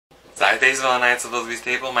Thanks for the Nights of Elizabeth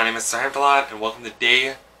Staple. My name is Sir Hamtalot, and welcome to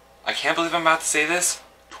day, I can't believe I'm about to say this,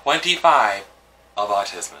 25 of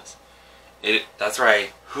Autismas. That's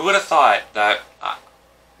right. Who would have thought that, I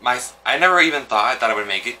never even thought that I would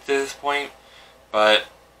make it to this point, but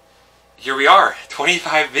here we are,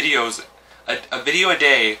 25 videos, a video a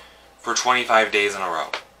day for 25 days in a row.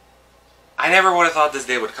 I never would have thought this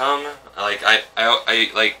day would come. I'm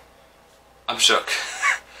shook.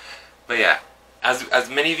 But yeah, as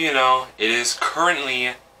many of you know, it is currently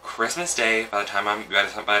Christmas Day by the time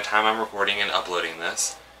I'm recording and uploading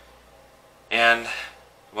this. And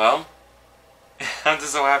well, I'm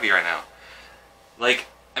just so happy right now.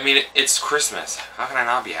 It's Christmas. How can I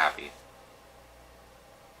not be happy?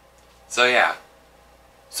 So yeah.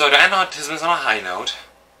 So to end Autismas on a high note,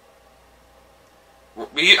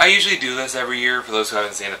 I usually do this every year. For those who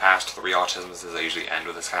haven't seen the past 3 Autismas, I usually end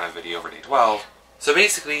with this kind of video for day 12. So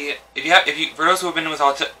basically, for those who have been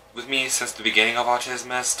with me since the beginning of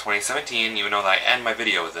Autismas 2017, you would know that I end my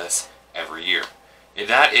video with this every year. And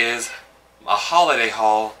that is a holiday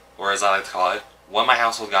haul, or as I like to call it, what my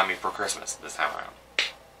household got me for Christmas this time around.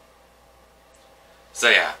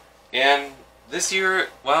 So yeah, and this year,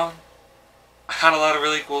 well, I got a lot of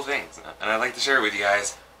really cool things, and I'd like to share it with you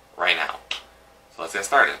guys right now. So let's get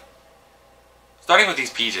started. Starting with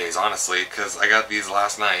these PJs, honestly, because I got these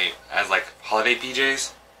last night as holiday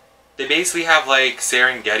PJs. They basically have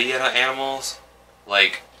Serengeti animals,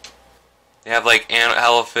 they have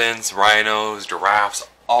elephants, rhinos, giraffes,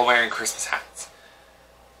 all wearing Christmas hats.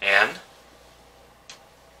 And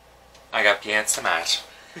I got pants to match.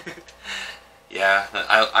 Yeah,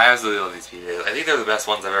 I absolutely love these PJs. I think they're the best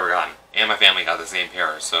ones I've ever gotten. And my family got the same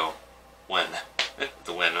pair, so win. It's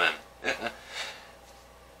a win-win.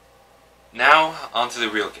 Now, on to the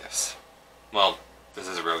real gifts. Well, this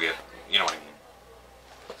is a real gift. You know what I mean.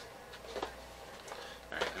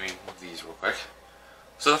 Alright, let me move these real quick.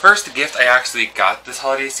 So the first gift I actually got this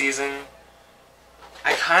holiday season,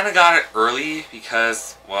 I kind of got it early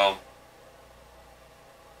because, well,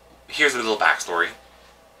 here's a little backstory.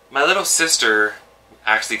 My little sister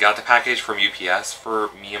actually got the package from UPS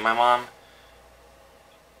for me and my mom.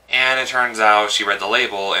 And it turns out she read the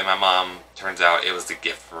label, and my mom, turns out it was the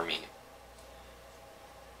gift for me.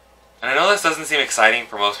 And I know this doesn't seem exciting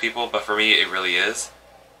for most people, but for me it really is.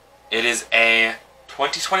 It is a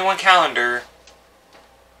 2021 calendar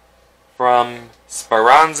from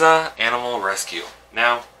Speranza Animal Rescue.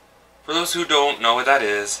 Now, for those who don't know what that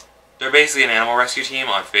is, they're basically an animal rescue team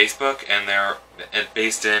on Facebook, and they're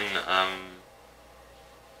based in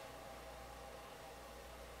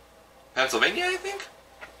Pennsylvania, I think?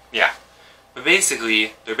 Yeah. But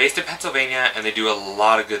basically, they're based in Pennsylvania, and they do a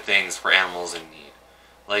lot of good things for animals in need.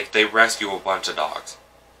 They rescue a bunch of dogs.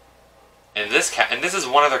 And this is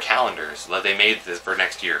one of their calendars that they made this for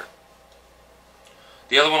next year.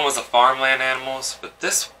 The other one was the farmland animals, but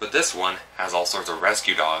this one has all sorts of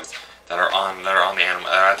rescue dogs that are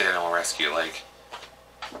at the animal rescue.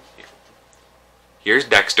 Here's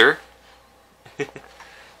Dexter. and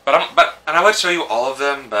I would show you all of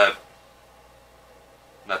them, but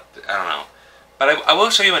I don't know. But I will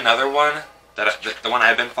show you another one the one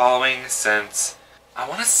I've been following since, I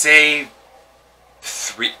want to say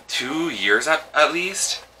 2 years at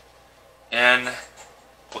least. And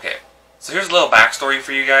okay, so here's a little backstory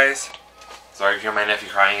for you guys. Sorry if you hear my nephew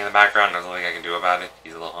crying in the background. There's nothing I can do about it.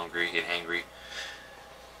 He's a little hungry, getting hangry.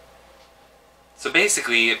 So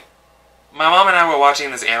basically, my mom and I were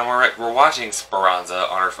watching this we're watching Speranza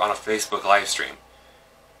on a Facebook live stream.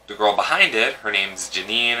 The girl behind it, her name's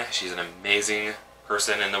Janine. She's an amazing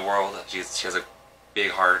person in the world. She has a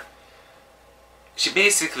big heart. She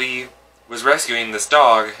basically was rescuing this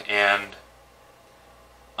dog, and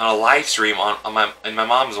on a live stream and my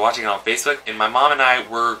mom was watching it on Facebook, and my mom and I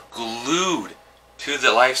were glued to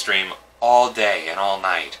the live stream all day and all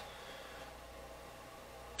night.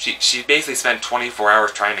 She basically spent 24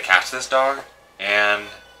 hours trying to catch this dog, and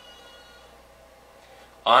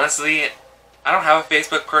honestly, I don't have a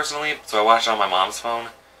Facebook personally, so I watched it on my mom's phone.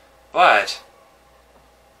 But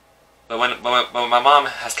my mom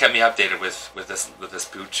has kept me updated with this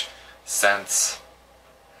pooch since,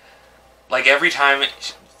 every time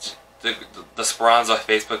the Speranza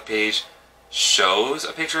Facebook page shows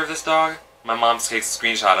a picture of this dog, my mom takes a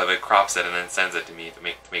screenshot of it, crops it, and then sends it to me to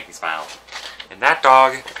make me smile. And that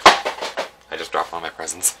dog, I just dropped one of my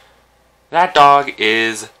presents. That dog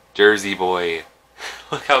is Jersey Boy.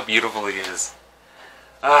 Look how beautiful he is.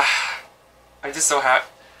 I'm just so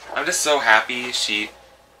happy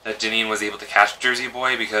that Janine was able to catch Jersey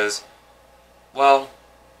Boy because, well,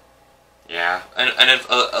 yeah,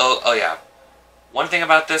 oh yeah. One thing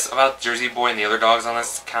about Jersey Boy and the other dogs on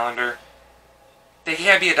this calendar, they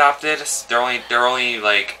can't be adopted. They're only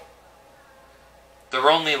like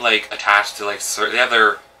attached to like they have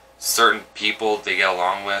their certain people they get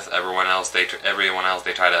along with. Everyone else they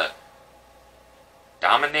try to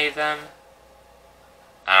dominate them.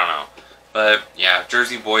 I don't know, but yeah,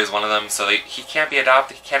 Jersey Boy is one of them. So he can't be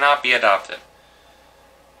adopted. He cannot be adopted,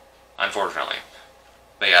 unfortunately.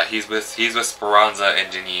 But yeah, he's with Speranza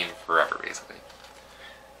and Janine forever, basically.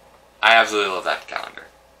 I absolutely love that calendar.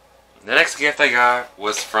 The next gift I got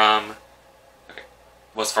was from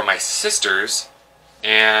my sisters.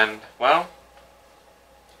 And, well,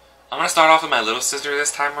 I'm going to start off with my little sister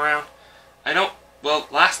this time around. I know, well,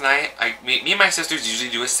 last night, me and my sisters usually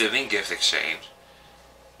do a sibling gift exchange.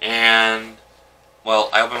 And, well,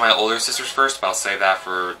 I opened my older sister's first, but I'll save that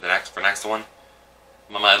for the next one.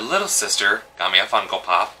 But my little sister got me a Funko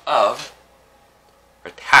Pop of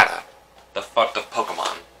Rattata, the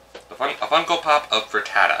Pokemon. A Funko Pop of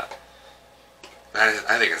Rattata.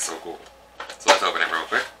 I think it's so cool. So let's open it real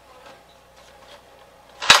quick.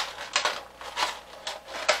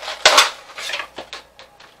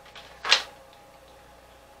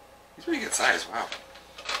 He's pretty good size, wow.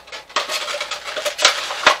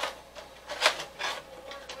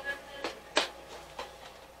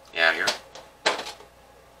 Yeah, here.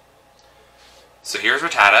 So here's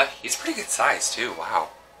Rattata. He's pretty good size too, wow.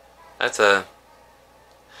 That's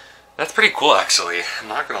pretty cool actually, I'm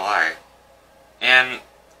not gonna lie. And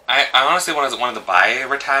I honestly wanted to buy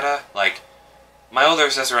Rattata. Like, my older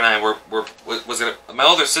sister and I my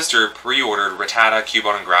older sister pre-ordered Rattata,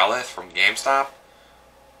 Cubone, and Growlithe from GameStop.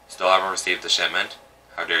 Still haven't received the shipment.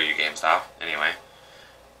 How dare you, GameStop? Anyway.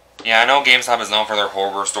 Yeah, I know GameStop is known for their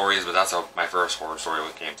horror stories, but that's my first horror story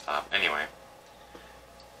with GameStop. Anyway.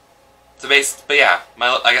 But yeah,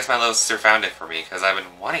 I guess my little sister found it for me, because I've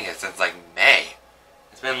been wanting it since, like, May.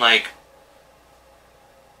 It's been, like,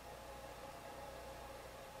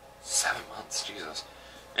 7 months, Jesus.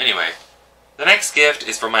 Anyway, the next gift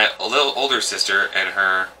is from my little older sister and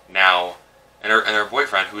her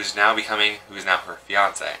boyfriend, who is now her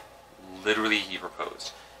fiance. Literally, he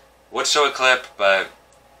proposed. Would show a clip, but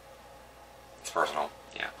it's personal.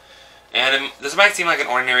 Yeah, and this might seem like an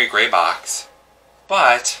ordinary gray box,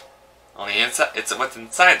 but on the inside, it's what's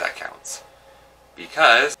inside that counts.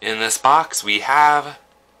 Because in this box we have,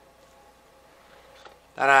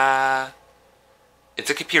 ta-da! It's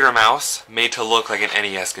a computer mouse made to look like an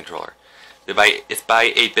NES controller. It's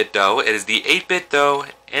by 8-Bit Dough. It is the 8-Bit Dough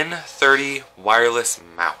N30 wireless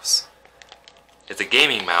mouse. It's a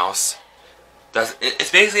gaming mouse.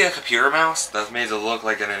 It's basically a computer mouse that's made to look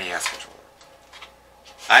like an NES controller.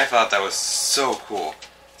 I thought that was so cool.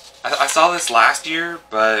 I saw this last year,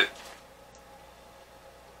 but...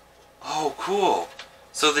 Oh, cool.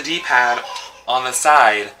 So the D-pad on the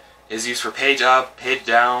side is used for page up, page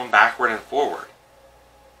down, backward, and forward.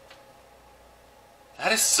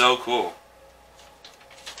 That is so cool.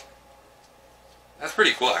 That's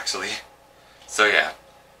pretty cool, actually. So yeah,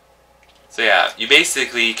 you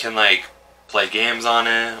basically can like play games on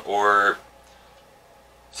it, or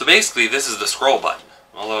so basically this is the scroll button.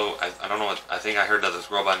 Although I don't know I think I heard that the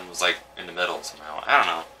scroll button was like in the middle somehow. I don't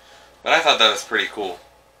know, but I thought that was pretty cool.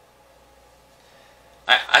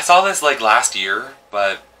 I saw this like last year,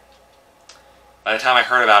 but by the time I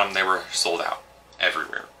heard about them, they were sold out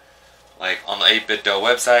everywhere, like on the 8-Bit Dough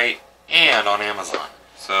website and on Amazon.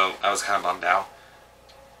 So I was kind of bummed out.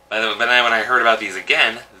 But then when I heard about these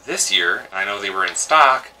again this year, and I know they were in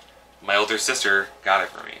stock, my older sister got it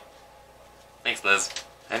for me. Thanks, Liz.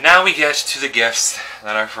 And now we get to the gifts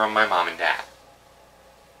that are from my mom and dad.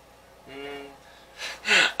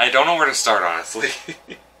 I don't know where to start, honestly.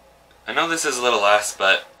 I know this is a little less,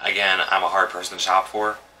 but again, I'm a hard person to shop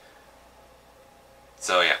for.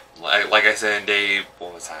 So yeah, like I said in day,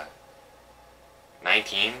 what was that?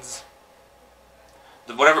 19s?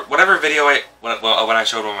 Whatever video when I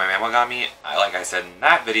showed what my mama got me, like I said in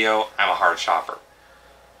that video, I'm a hard shopper.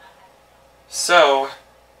 So,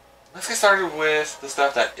 let's get started with the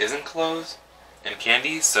stuff that isn't clothes and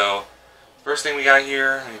candy. So, first thing we got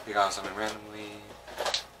here, let me pick out something randomly.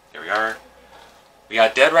 Here we are. We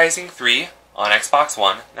got Dead Rising 3 on Xbox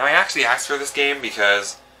One. Now, I actually asked for this game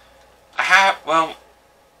because I have a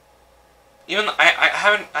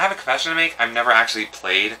confession to make. I've never actually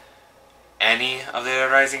played any of the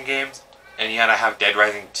Dead Rising games, and yet I have Dead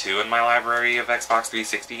Rising 2 in my library of Xbox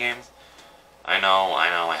 360 games. I know, I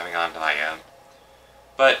haven't gotten to that yet.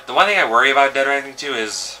 But the one thing I worry about Dead Rising 2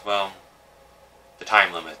 is, well, the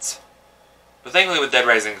time limits. But thankfully with Dead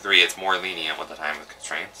Rising 3, it's more lenient with the time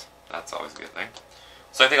constraints. That's always a good thing.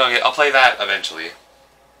 So I think I'll play that eventually.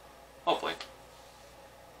 Hopefully.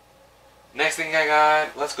 Next thing I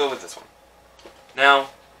got, let's go with this one. Now,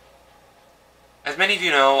 as many of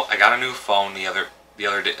you know, I got a new phone the other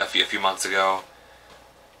day, a few months ago,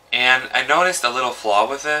 and I noticed a little flaw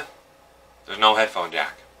with it. There's no headphone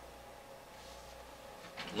jack.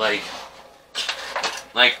 Like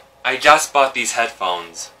I just bought these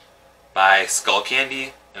headphones by Skull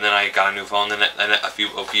Candy, and then I got a new phone. Then a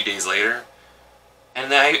few days later,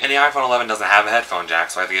 and the iPhone 11 doesn't have a headphone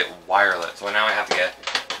jack, so I have to get wireless. So now I have to get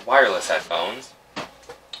wireless headphones,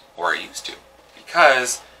 or I used to,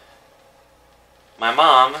 because my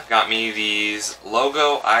mom got me these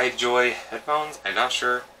Logo iJoy headphones. I'm not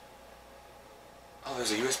sure. Oh,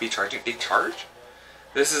 there's a USB charging. They charge?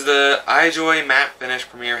 This is the iJoy Matte Finish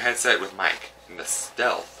Premier headset with mic. And the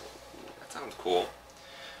Stealth. That sounds cool.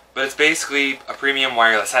 But it's basically a premium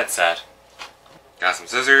wireless headset. Got some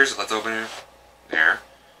scissors. Let's open it. There.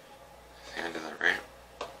 I think I did that right.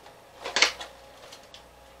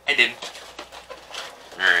 I did.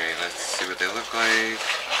 Alright, let's see what they look like.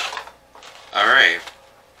 Alright.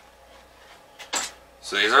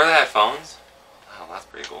 So these are the headphones. Wow, that's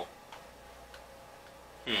pretty cool.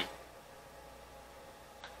 That's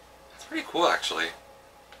pretty cool, actually.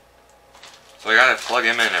 So I gotta plug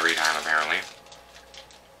him in every time, apparently.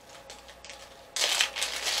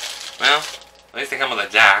 Well, at least they come with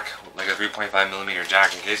a jack, like a 3.5mm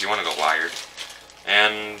jack in case you want to go wired.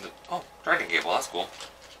 And, oh, charging cable, that's cool.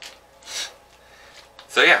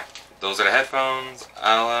 So yeah, those are the headphones.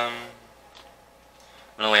 I'm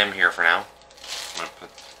gonna lay them here for now. I'm gonna put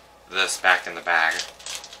this back in the bag.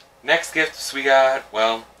 Next gifts we got,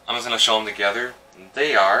 well, I'm just gonna show them together.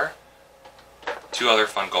 They are two other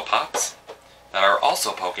Funko Pops that are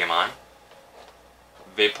also Pokemon.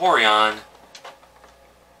 Vaporeon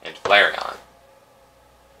and Flareon.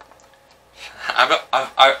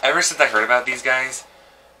 Ever since I heard about these guys,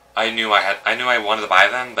 I knew I wanted to buy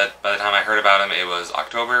them, but by the time I heard about them, it was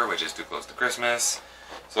October, which is too close to Christmas,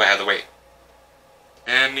 so I had to wait.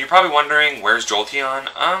 And you're probably wondering, where's Jolteon?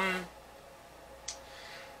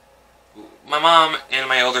 My mom and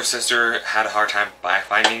my older sister had a hard time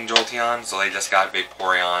finding Jolteon, so they just got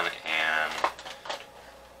Vaporeon and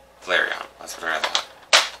Flareon. That's what I thought.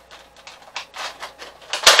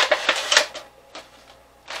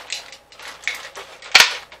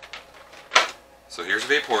 So here's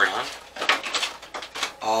Vaporeon.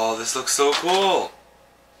 Oh, this looks so cool!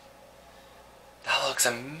 That looks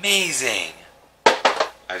amazing!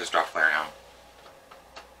 I just dropped Flareon.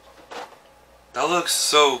 That looks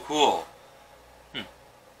so cool.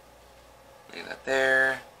 Leave that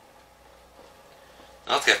there.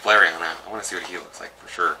 Now let's get Flareon out. I want to see what he looks like for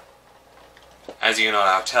sure. As you know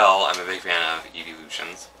now tell, I'm a big fan of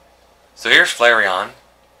evolutions. So here's Flareon.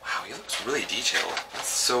 Wow, he looks really detailed. That's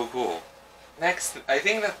so cool. Next, I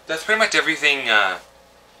think that's pretty much everything that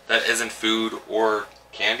isn't food or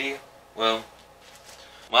candy. Well,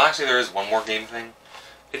 actually there is one more game thing.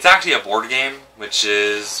 It's actually a board game, which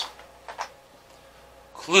is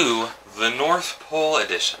Clue, the North Pole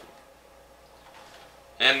Edition.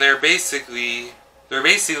 And it's basically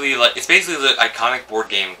the iconic board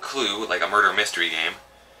game Clue, like a murder mystery game,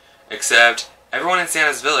 except everyone in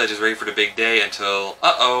Santa's village is ready for the big day until,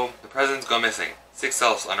 uh-oh, the presents go missing. 6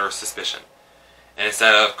 elves under suspicion. And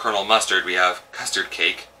instead of Colonel Mustard, we have Custard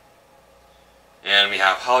Cake. And we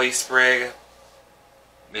have Holly Sprig.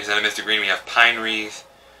 Instead of Mr. Green, we have Pine Wreath.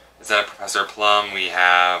 Instead of Professor Plum, we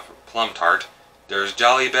have Plum Tart. There's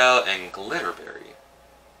Jolly Bell and Glitterberry.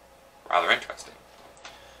 Rather interesting.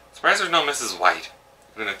 Surprised there's no Mrs. White.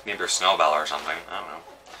 I'm gonna name her Snowbell or something. I don't know.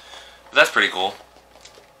 But that's pretty cool.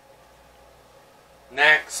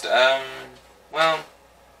 Next, well,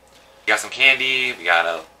 we got some candy. We got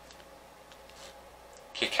a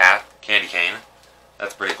Kit Kat candy cane.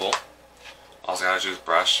 That's pretty cool. Also got a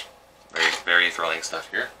toothbrush. Very thrilling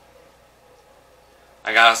stuff here.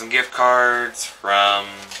 I got some gift cards from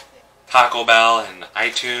Taco Bell and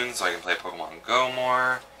iTunes so I can play Pokemon Go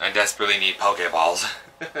more. I desperately need Pokeballs.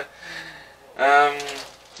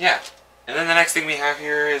 Yeah. And then the next thing we have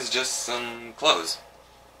here is just some clothes.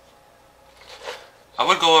 I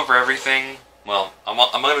would go over everything. Well, I'm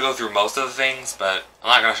going to go through most of the things, but I'm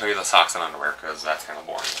not going to show you the socks and underwear because that's kind of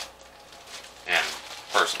boring. And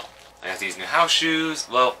personal. I got these new house shoes.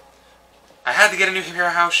 Well, I had to get a new pair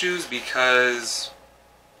of house shoes because,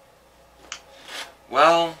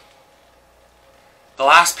 well, the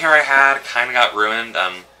last pair I had kind of got ruined.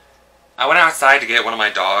 I went outside to get one of my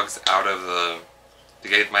dogs out of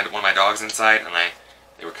one of my dogs inside, and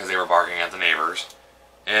because they were barking at the neighbors,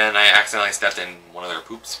 and I accidentally stepped in one of their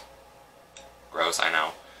poops. Gross, I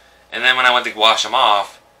know. And then when I went to wash them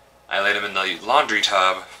off, I laid them in the laundry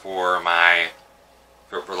tub for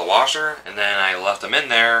for the washer, and then I left them in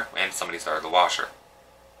there, and somebody started the washer.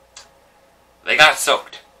 They got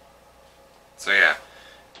soaked. So yeah,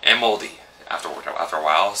 and moldy after a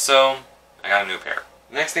while. So I got a new pair.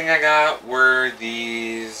 The next thing I got were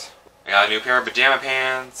these. I got a new pair of pajama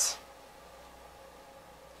pants.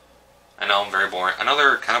 I know I'm very boring. I know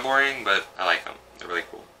they're kind of boring, but I like them. They're really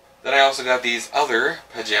cool. Then I also got these other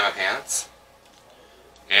pajama pants.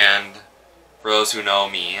 And for those who know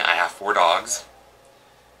me, I have 4 dogs.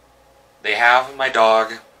 They have my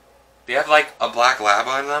dog. They have like a black lab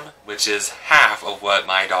on them, which is half of what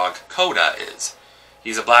my dog Coda is.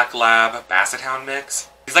 He's a black lab basset hound mix.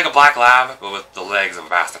 He's like a black lab, but with the legs of a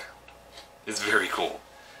basset hound. It's very cool.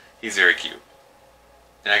 He's very cute.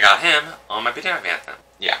 And I got him on my pajama pants now.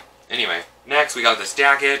 Yeah. Anyway, next we got this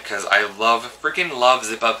jacket, because I freaking love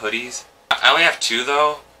zip-up hoodies. I only have 2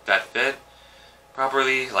 though that fit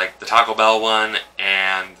properly, like the Taco Bell one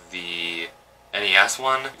and the NES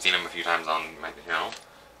one. I've seen them a few times on my channel.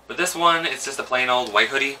 But this one, it's just a plain old white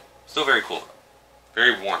hoodie. Still very cool though.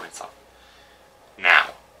 Very warm and soft.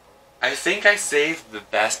 Now, I think I saved the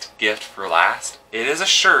best gift for last. It is a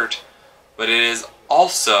shirt, but it is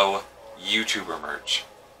also YouTuber merch.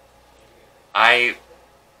 I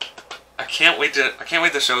can't wait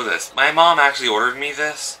to show this. My mom actually ordered me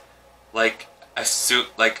this, like a suit.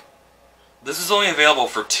 Like, this was only available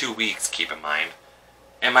for 2 weeks. Keep in mind,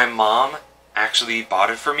 and my mom actually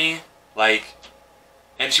bought it for me. Like,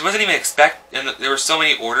 and she wasn't even and there were so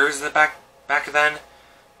many orders in the back then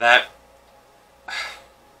that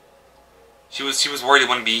she was worried it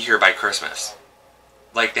wouldn't be here by Christmas.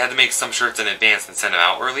 Like, they had to make some shirts in advance and send them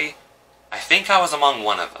out early. I think I was among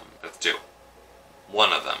one of them. That's 2.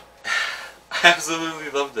 One of them. I absolutely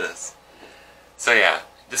love this. So yeah,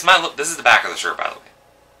 this is the back of the shirt, by the way.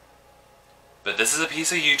 But this is a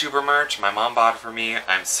piece of YouTuber merch. My mom bought it for me.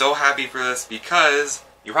 I'm so happy for this because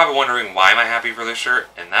you're probably wondering why am I happy for this shirt,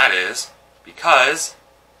 and that is because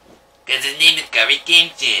his name is Corey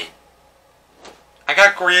Genshin. I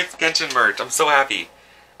got Corey Genshin merch. I'm so happy.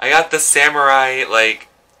 I got the samurai like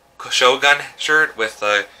shogun shirt with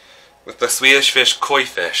the Swedish fish koi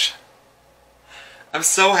fish. I'm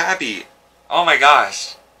so happy. Oh my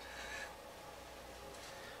gosh.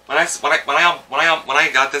 When I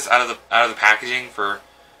got this out of the packaging for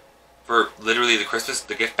literally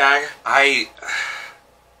the gift bag, I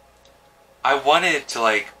wanted to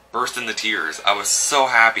like burst into tears. I was so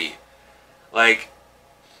happy. Like,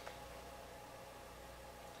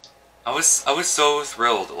 I was so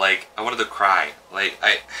thrilled. Like, I wanted to cry. Like,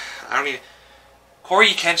 I don't even. Corey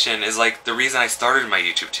Kenshin is like the reason I started my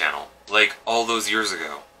YouTube channel. Like, all those years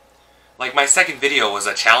ago. Like, my second video was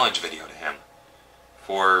a challenge video to him.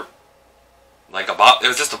 For, like, it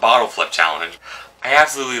was just a bottle flip challenge. I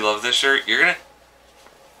absolutely love this shirt.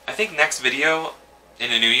 I think next video,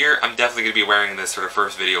 in the new year, I'm definitely going to be wearing this for the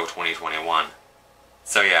first video of 2021.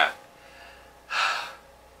 So, yeah.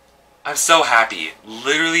 I'm so happy.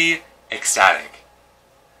 Literally ecstatic.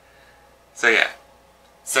 So,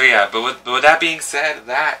 yeah. But with that being said,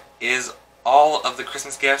 that is all of the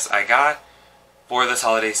Christmas gifts I got for this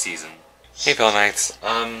holiday season. Hey fellow knights,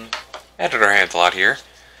 editor hands a lot here.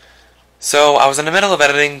 So I was in the middle of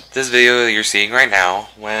editing this video that you're seeing right now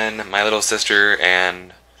when my little sister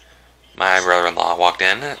and my brother-in-law walked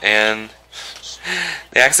in, and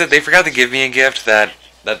they forgot to give me a gift that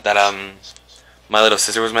my little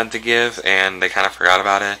sister was meant to give, and they kind of forgot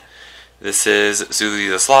about it. This is Susie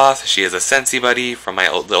the Sloth. She is a Scentsy buddy from my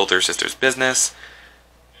older sister's business.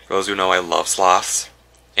 For those who know, I love sloths.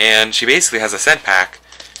 And she basically has a scent pack,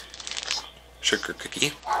 sugar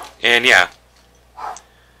cookie, and yeah.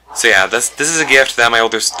 So yeah, this is a gift that my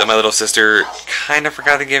little sister kind of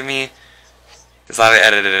forgot to give me. Just thought I'd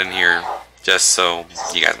edit it in here, just so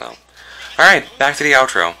you guys know. Alright, back to the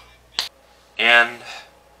outro. And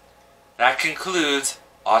that concludes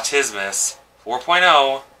Autismas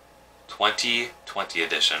 4.0 2020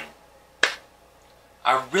 edition.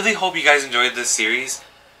 I really hope you guys enjoyed this series.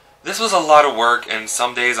 This was a lot of work, and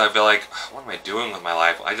some days I feel like, what am I doing with my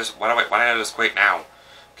life? Why did I just quit now?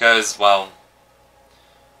 Because, well,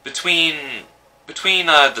 between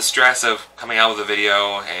the stress of coming out with a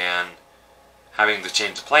video and having to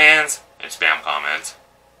change the plans and spam comments,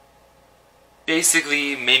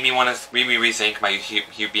 basically made me rethink my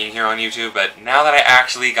being here on YouTube. But now that I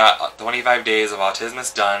actually got 25 days of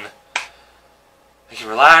Autismas done, I can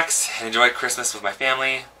relax and enjoy Christmas with my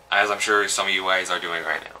family, as I'm sure some of you guys are doing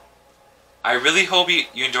right now. I really hope you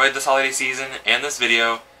enjoyed this holiday season and this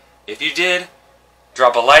video. If you did,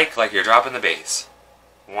 drop a like you're dropping the bass.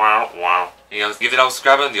 Wow, wow. And give it a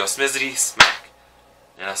subscribe and the smizity smack.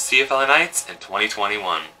 And I'll see you fellow knights in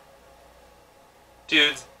 2021.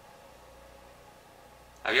 Dudes,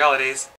 happy holidays.